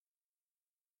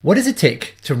What does it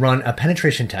take to run a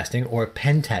penetration testing or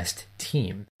pen test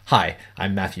team? Hi,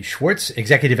 I'm Matthew Schwartz,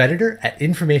 Executive Editor at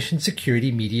Information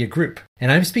Security Media Group,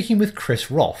 and I'm speaking with Chris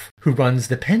Rolfe, who runs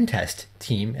the pen test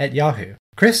team at Yahoo.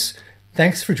 Chris,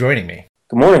 thanks for joining me.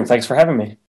 Good morning. Thanks for having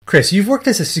me. Chris, you've worked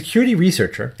as a security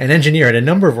researcher and engineer at a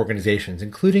number of organizations,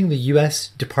 including the U.S.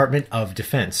 Department of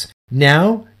Defense.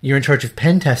 Now, you're in charge of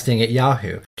pen testing at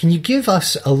Yahoo. Can you give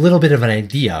us a little bit of an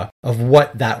idea of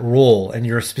what that role and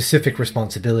your specific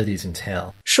responsibilities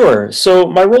entail? Sure. So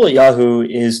my role at Yahoo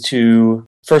is to,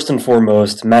 first and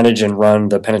foremost, manage and run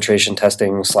the penetration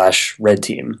testing / red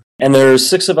team. And there's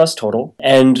 6 of us total.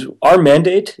 And our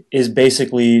mandate is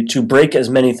basically to break as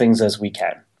many things as we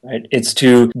can. Right? It's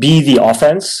to be the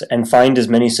offense and find as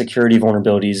many security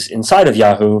vulnerabilities inside of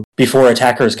Yahoo before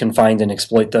attackers can find and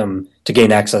exploit them to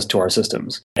gain access to our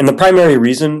systems. And the primary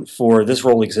reason for this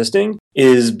role existing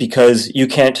is because you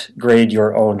can't grade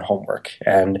your own homework.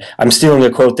 And I'm stealing a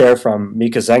quote there from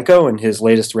Mika Zenko in his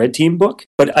latest Red Team book,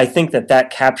 but I think that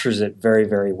captures it very,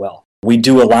 very well. We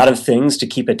do a lot of things to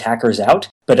keep attackers out,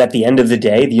 but at the end of the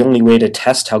day, the only way to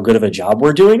test how good of a job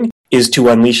we're doing is to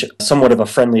unleash somewhat of a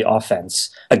friendly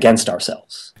offense against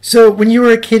ourselves. So when you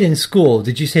were a kid in school,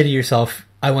 did you say to yourself,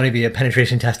 I want to be a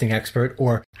penetration testing expert?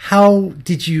 Or how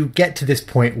did you get to this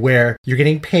point where you're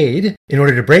getting paid in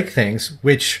order to break things,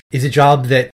 which is a job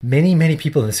that many, many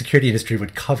people in the security industry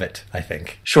would covet, I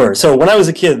think? Sure. So when I was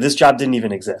a kid, this job didn't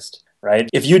even exist. Right?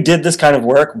 If you did this kind of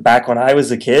work back when I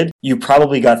was a kid, you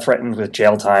probably got threatened with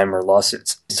jail time or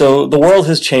lawsuits. So the world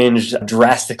has changed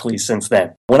drastically since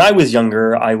then. When I was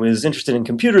younger, I was interested in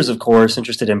computers, of course,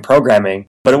 interested in programming,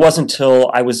 but it wasn't until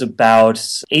I was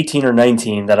about 18 or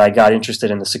 19 that I got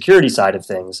interested in the security side of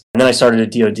things. And then I started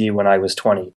at DoD when I was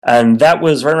 20. And that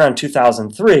was right around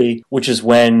 2003, which is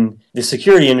when the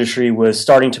security industry was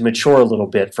starting to mature a little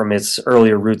bit from its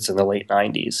earlier roots in the late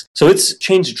 90s. So it's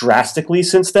changed drastically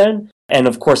since then. And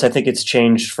of course, I think it's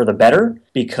changed for the better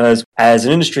because as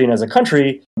an industry and as a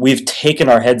country, we've taken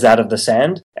our heads out of the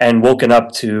sand and woken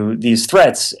up to these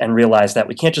threats and realized that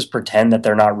we can't just pretend that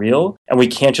they're not real and we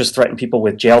can't just threaten people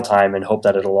with jail time and hope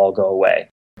that it'll all go away.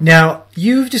 Now,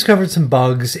 you've discovered some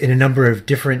bugs in a number of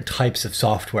different types of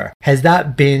software. Has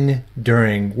that been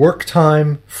during work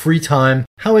time, free time?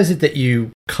 How is it that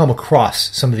you come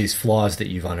across some of these flaws that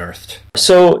you've unearthed?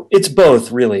 So it's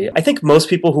both, really. I think most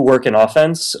people who work in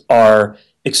offense are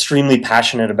extremely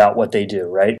passionate about what they do,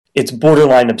 right? It's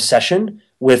borderline obsession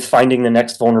with finding the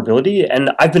next vulnerability.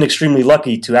 And I've been extremely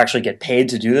lucky to actually get paid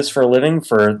to do this for a living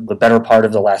for the better part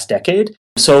of the last decade.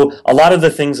 So a lot of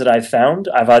the things that I've found,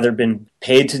 I've either been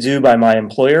paid to do by my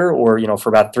employer or, for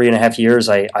about 3.5 years,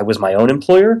 I was my own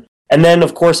employer. And then,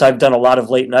 of course, I've done a lot of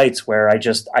late nights where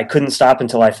I couldn't stop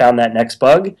until I found that next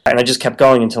bug, and I just kept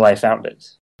going until I found it.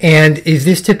 And is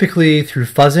this typically through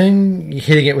fuzzing,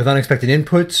 hitting it with unexpected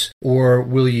inputs, or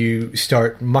will you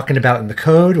start mucking about in the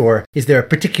code, or is there a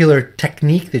particular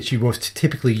technique that you most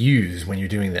typically use when you're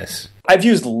doing this? I've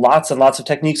used lots and lots of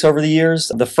techniques over the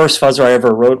years. The first fuzzer I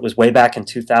ever wrote was way back in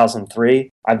 2003.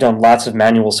 I've done lots of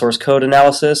manual source code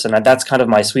analysis, and that's kind of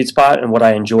my sweet spot and what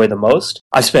I enjoy the most.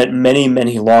 I've spent many,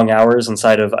 many long hours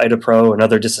inside of IdaPro and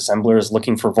other disassemblers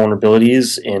looking for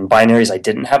vulnerabilities in binaries I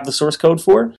didn't have the source code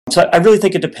for. So I really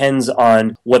think it depends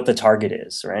on what the target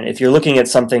is, right? If you're looking at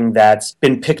something that's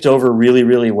been picked over really,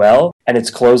 really well, and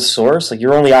it's closed source,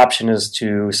 your only option is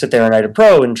to sit there in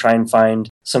IdaPro and try and find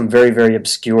some very, very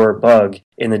obscure bug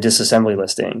in the disassembly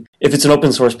listing. If it's an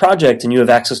open source project and you have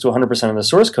access to 100% of the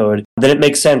source code, then it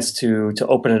makes sense to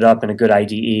open it up in a good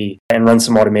IDE and run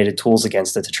some automated tools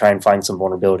against it to try and find some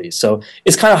vulnerabilities. So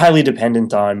it's kind of highly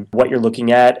dependent on what you're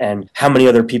looking at and how many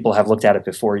other people have looked at it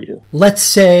before you. Let's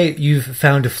say you've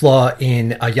found a flaw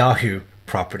in a Yahoo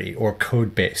property or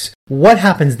code base. What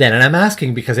happens then? And I'm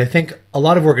asking because I think a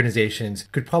lot of organizations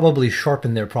could probably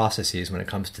sharpen their processes when it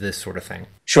comes to this sort of thing.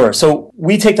 Sure. So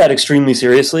we take that extremely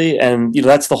seriously. And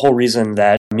that's the whole reason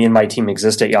that me and my team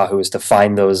exist at Yahoo is to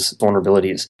find those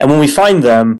vulnerabilities. And when we find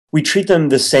them, we treat them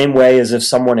the same way as if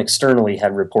someone externally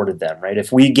had reported them, right?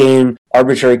 If we gain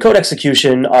arbitrary code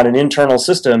execution on an internal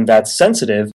system that's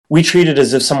sensitive, we treat it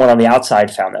as if someone on the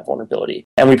outside found that vulnerability,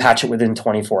 and we patch it within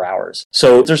 24 hours.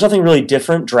 So there's nothing really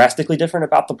different, drastically different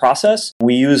about the process.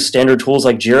 We use standard tools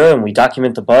like Jira, and we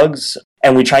document the bugs,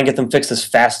 and we try and get them fixed as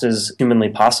fast as humanly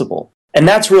possible. And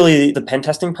that's really the pen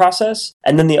testing process.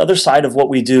 And then the other side of what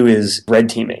we do is red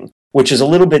teaming, which is a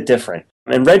little bit different.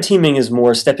 And red teaming is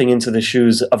more stepping into the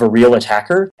shoes of a real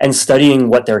attacker and studying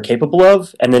what they're capable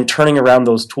of, and then turning around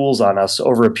those tools on us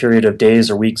over a period of days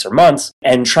or weeks or months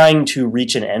and trying to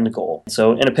reach an end goal.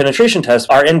 So in a penetration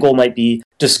test, our end goal might be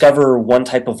discover one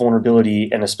type of vulnerability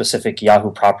in a specific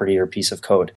Yahoo property or piece of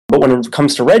code. But when it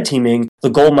comes to red teaming, the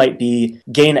goal might be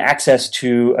gain access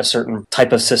to a certain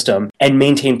type of system and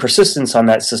maintain persistence on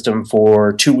that system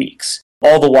for 2 weeks,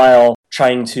 all the while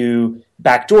trying to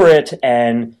backdoor it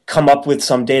and come up with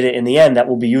some data in the end that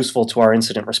will be useful to our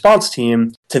incident response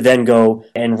team to then go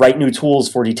and write new tools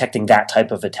for detecting that type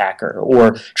of attacker,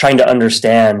 or trying to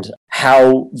understand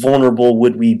how vulnerable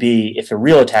would we be if a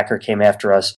real attacker came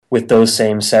after us with those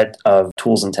same set of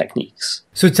tools and techniques.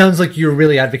 So it sounds like you're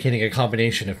really advocating a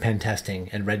combination of pen testing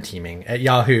and red teaming at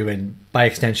Yahoo, and by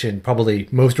extension, probably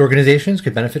most organizations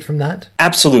could benefit from that?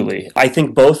 Absolutely. I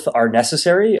think both are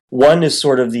necessary. One is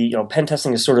sort of the, pen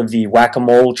testing is sort of the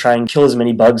whack-a-mole, try and kill as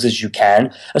many bugs as you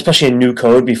can, especially in new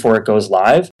code before it goes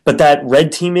live. But that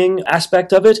red teaming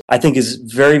aspect of it, I think, is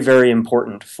very, very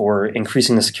important for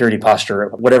increasing the security posture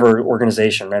of whatever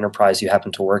organization or enterprise you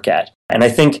happen to work at. And I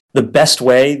think the best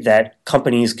way that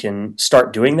companies can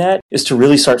start doing that is to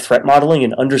really start threat modeling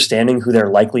and understanding who their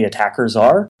likely attackers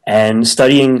are and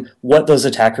studying what those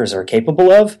attackers are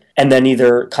capable of, and then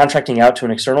either contracting out to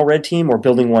an external red team or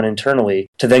building one internally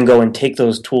to then go and take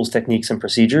those tools, techniques, and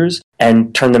procedures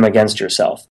and turn them against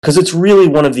yourself. Because it's really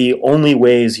one of the only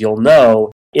ways you'll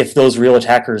know if those real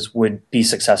attackers would be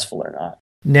successful or not.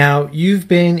 Now, you've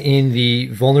been in the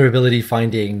vulnerability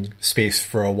finding space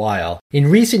for a while. In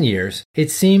recent years,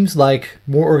 it seems like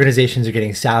more organizations are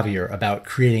getting savvier about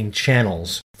creating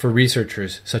channels for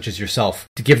researchers such as yourself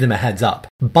to give them a heads up.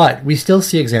 But we still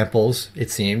see examples, it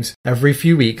seems, every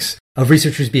few weeks of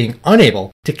researchers being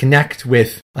unable to connect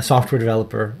with a software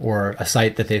developer or a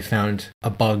site that they've found a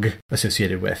bug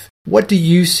associated with. What do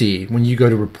you see when you go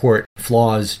to report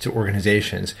flaws to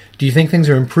organizations? Do you think things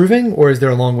are improving, or is there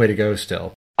a long way to go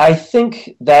still? I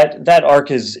think that arc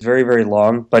is very, very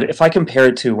long, but if I compare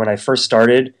it to when I first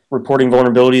started reporting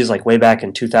vulnerabilities like way back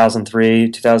in 2003,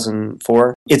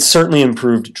 2004, it's certainly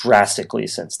improved drastically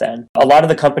since then. A lot of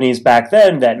the companies back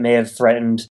then that may have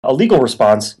threatened a legal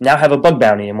response now have a bug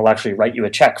bounty and will actually write you a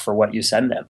check for what you send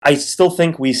them. I still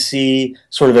think we see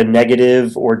sort of a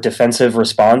negative or defensive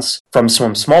response from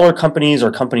some smaller companies or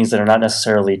companies that are not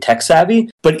necessarily tech savvy,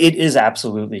 but it is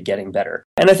absolutely getting better.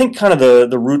 And I think kind of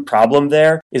the root problem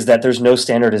there is that there's no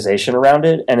standardization around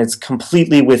it, and it's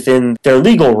completely within their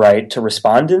legal right to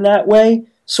respond in that way.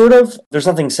 Sort of, there's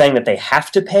nothing saying that they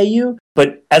have to pay you,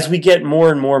 but as we get more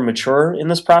and more mature in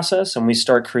this process and we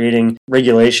start creating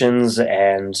regulations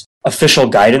and official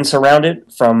guidance around it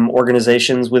from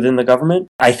organizations within the government,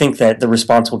 I think that the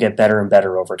response will get better and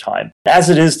better over time. As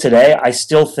it is today, I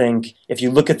still think if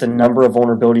you look at the number of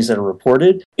vulnerabilities that are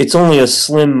reported, it's only a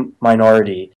slim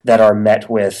minority that are met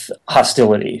with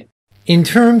hostility. In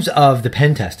terms of the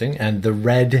pen testing and the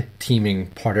red teaming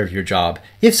part of your job,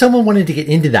 if someone wanted to get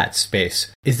into that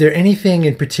space, is there anything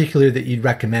in particular that you'd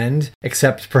recommend,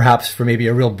 except perhaps for maybe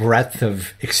a real breadth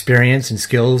of experience and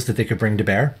skills that they could bring to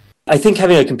bear? I think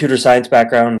having a computer science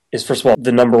background is, first of all,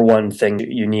 the number one thing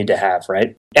you need to have,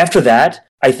 right? After that,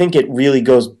 I think it really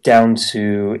goes down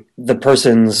to the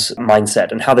person's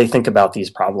mindset and how they think about these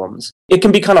problems. It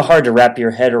can be kind of hard to wrap your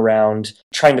head around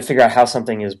trying to figure out how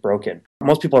something is broken.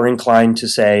 Most people are inclined to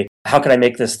say, how can I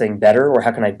make this thing better, or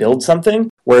how can I build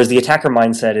something? Whereas the attacker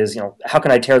mindset is, how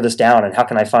can I tear this down and how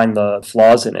can I find the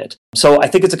flaws in it? So I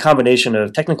think it's a combination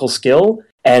of technical skill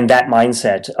and that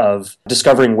mindset of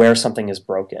discovering where something is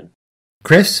broken.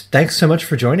 Chris, thanks so much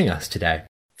for joining us today.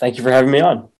 Thank you for having me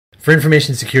on. For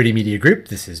Information Security Media Group,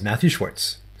 this is Matthew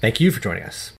Schwartz. Thank you for joining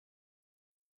us.